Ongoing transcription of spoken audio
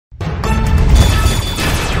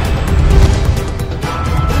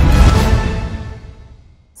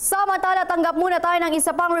tanggap muna tayo ng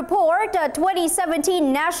isa pang report, 2017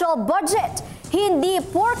 National Budget. Hindi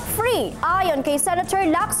pork-free ayon kay Senator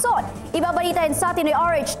Lacson. Ibabalitain sa atin ni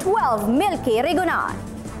RH12, Milky Rigunan.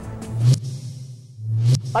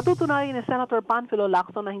 Patutunayan ni Senator Panfilo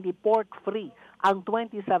Lacson na hindi pork-free ang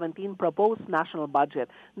 2017 proposed national budget.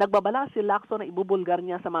 Nagbabala si Lacson na ibubulgar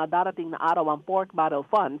niya sa mga darating na araw ang pork barrel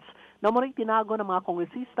funds na muling tinago ng mga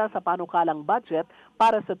kongresista sa panukalang budget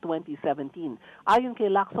para sa 2017. Ayon kay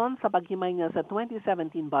Lacson, sa paghimay niya sa 2017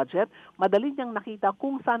 budget, madali niyang nakita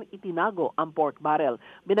kung saan itinago ang pork barrel.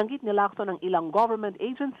 Binanggit ni Lacson ang ilang government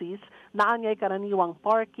agencies na anyay karaniwang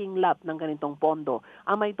parking lot ng ganitong pondo.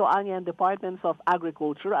 Ang may anya ang Departments of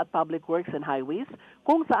Agriculture at Public Works and Highways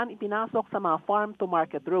kung saan ipinasok sa mga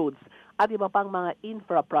farm-to-market roads at iba pang mga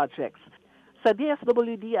infra projects. Sa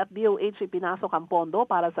DSWD at DOH ipinasok ang pondo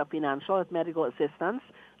para sa financial at medical assistance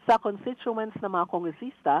sa constituents ng mga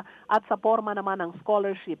kongresista at sa forma naman ng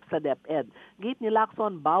scholarship sa DepEd. Gate ni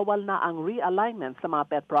Lacson, bawal na ang realignment sa mga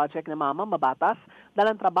pet project ng mga mamabatas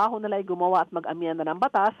dahil ang trabaho nila ay gumawa at mag-amyenda ng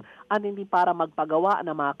batas at hindi para magpagawa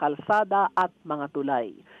ng mga kalsada at mga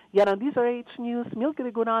tulay. Yan ang DZRH News, Milky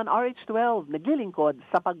Rigunan, RH12, naglilingkod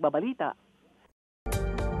sa pagbabalita.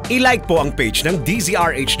 I-like po ang page ng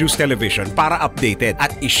DZRH News Television para updated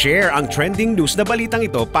at i-share ang trending news na balitang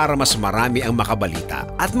ito para mas marami ang makabalita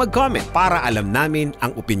at mag-comment para alam namin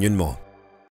ang opinion mo.